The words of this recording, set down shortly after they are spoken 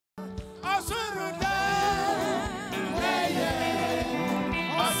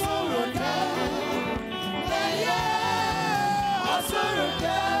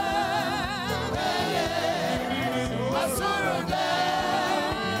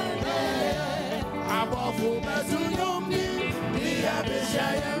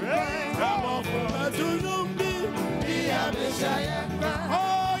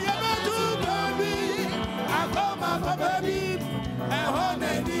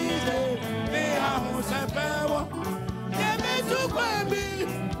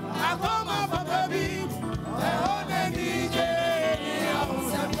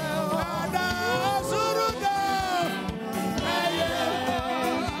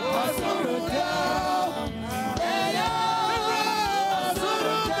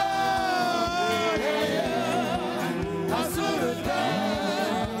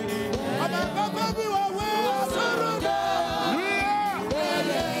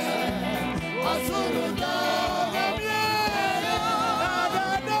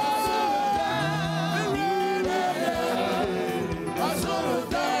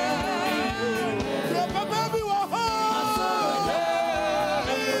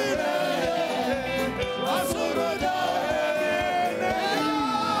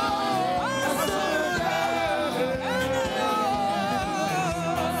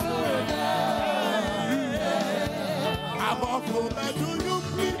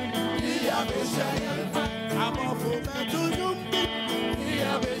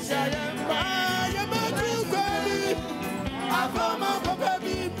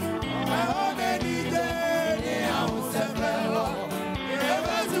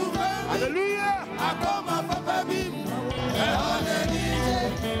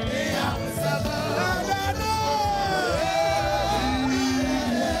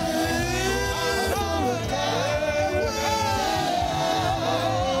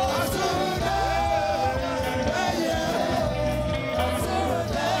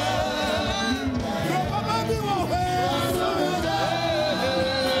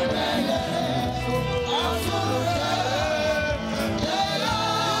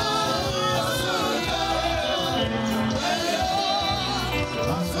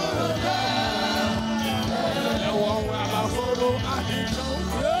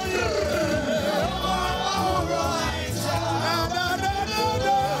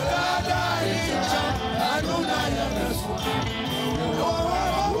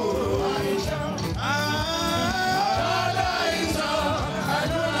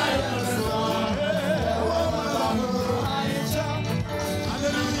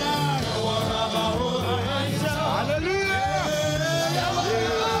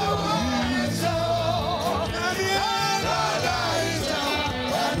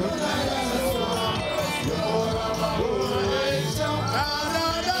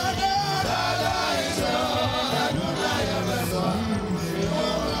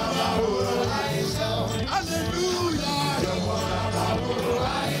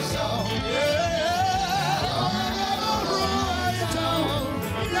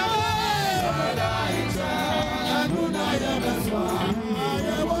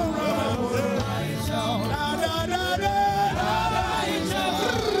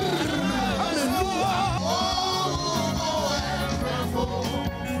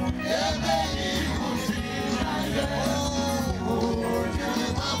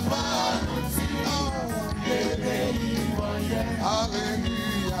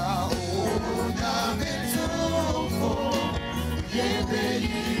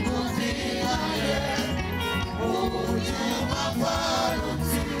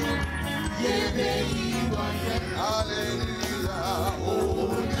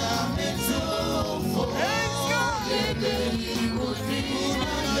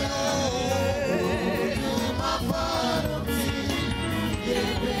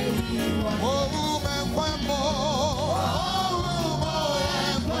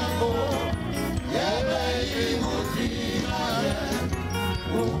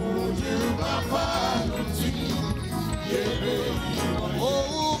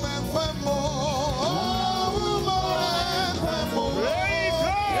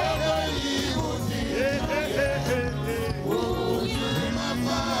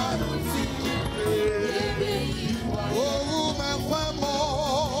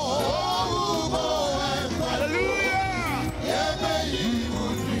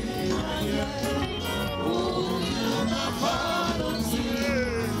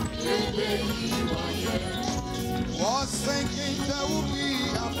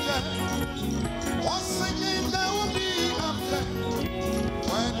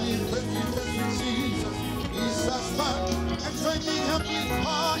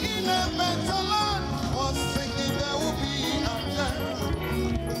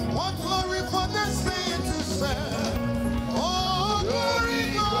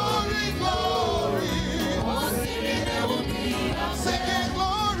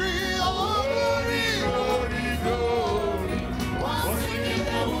Glory, oh glory.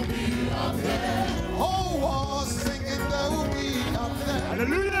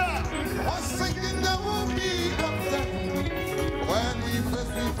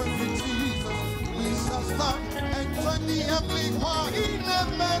 face with Jesus, we shall stand and join the heavenly choir in the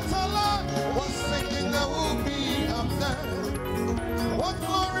metal land. What singing there will be up there? What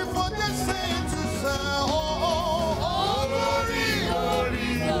glory for the saints to say, oh, oh, oh, glory, glory,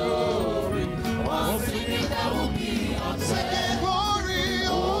 glory. What singing there will be up there? Singing glory,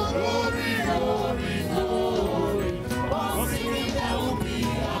 oh, glory, glory, glory. What singing there will be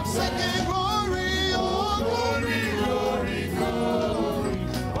up there? Singing glory, oh, glory, glory, glory.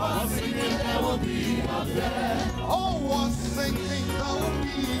 What singing there will be up there? Oh, what singing there will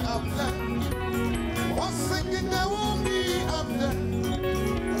be up there? What singing there will be up there?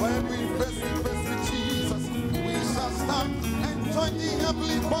 When we face with Jesus, we shall stand and join the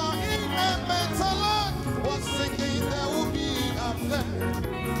heavenly choir in the metal land. What singing there will be up there?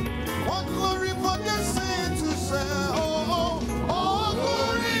 What glory for the saints to say, oh, oh, oh,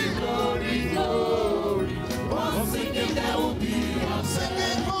 glory, glory, glory. What singing there will be up there?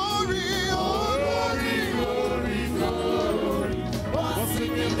 Singing glory, oh, glory, glory, glory. What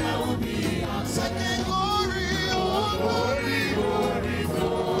singing there will be up there? Singing glory, oh, glory, glory,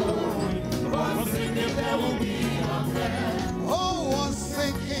 glory. What singing there will be up there? Oh, what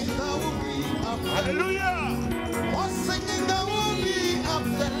singing there will be up there? Hallelujah! What singing there will be up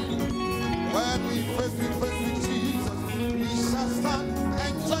there? When we face with Jesus, we shall stand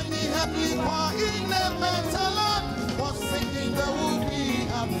and join the heavenly choir in the metal land. What singing there will be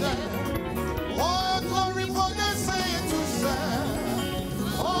up there? Oh, glory for the saints to say.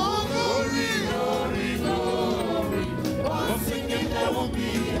 Oh, glory, glory, glory. What singing there will be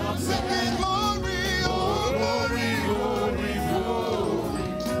up there? Singing glory, oh, glory, glory, glory.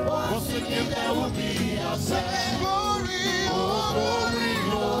 What singing there will be up there? Singing glory, oh, glory,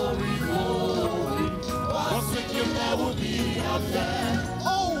 glory, glory. What singing there will be up there?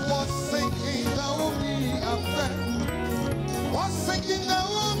 Oh, what singing there will be up there? What singing there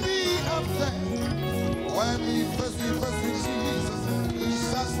will be up there? When we face with Jesus, we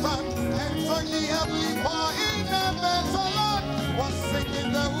shall stand and join the heavenly choir in the metal land. What singing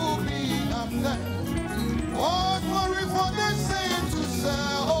there will be up there? Oh, glory for the saints to say,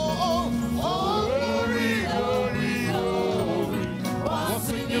 oh, oh, oh, glory, glory, glory. What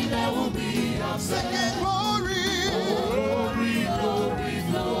singing there will be up there? Singing glory, glory, glory,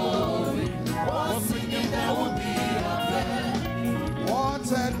 glory. What singing there will be up there?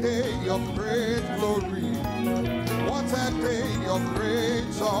 What a day of great glory. What a day of great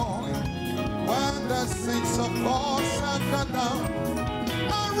joy. When the saints of God shall come down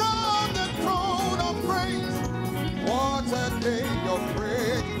around the throne of praise. What a day of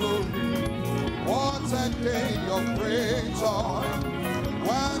great glory. What a day of great joy.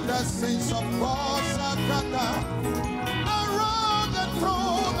 When the saints of God shall come down around the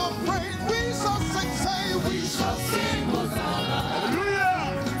throne of praise. We shall sing, say, we shall sing Hosanna. Hallelujah.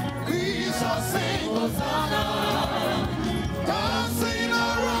 We shall sing Hosanna. Dancing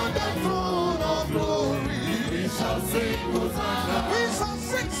around the throne of glory. We shall sing Hosanna. We shall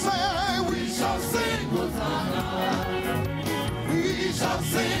sing, say, we shall sing Hosanna. We shall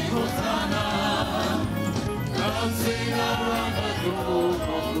sing Hosanna. Dancing around the throne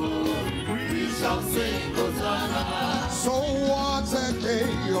of glory. We shall sing Hosanna. So what a day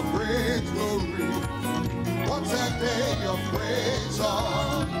of great glory. What a day of great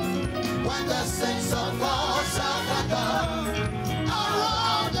joy. When the saints of God shall gather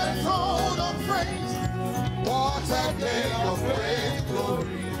around the throne of praise. What a day of great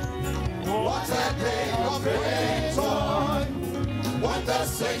glory. What a day of great joy. When the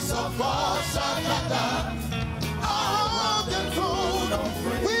saints of God shall gather around the throne of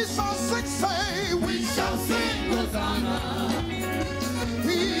praise. We shall sing, say, we shall sing Hosanna.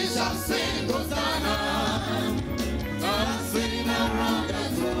 We shall sing Hosanna. Dancing around the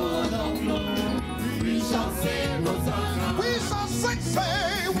throne of glory. We shall sing Hosanna. We shall sing,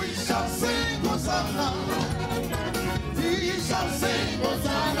 say, we shall sing Hosanna. We shall sing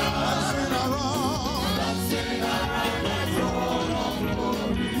Hosanna. Dancing around the throne of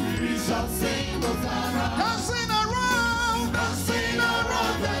glory. We shall sing Hosanna. Dancing around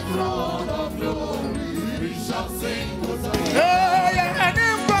the throne of glory. We shall sing Hosanna. Hey, and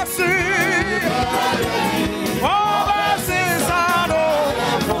embassy.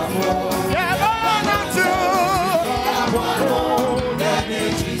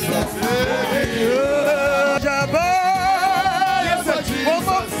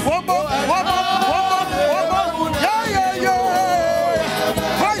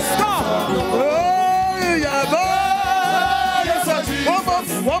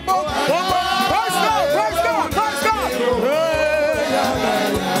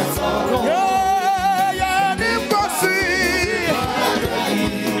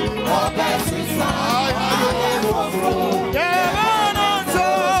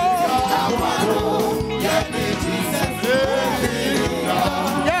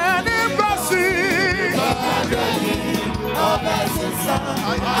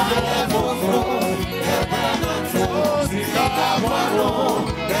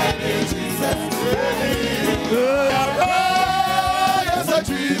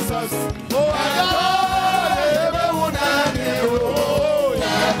 Jesus, oh,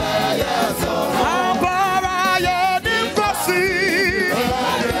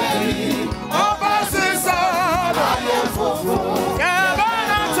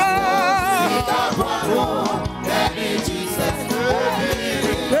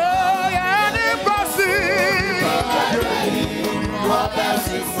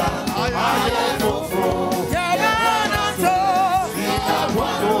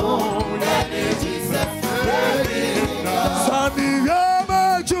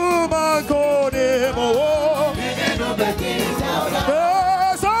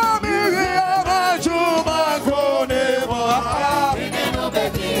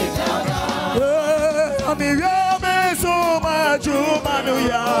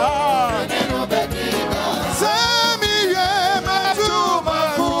 Hallelujah.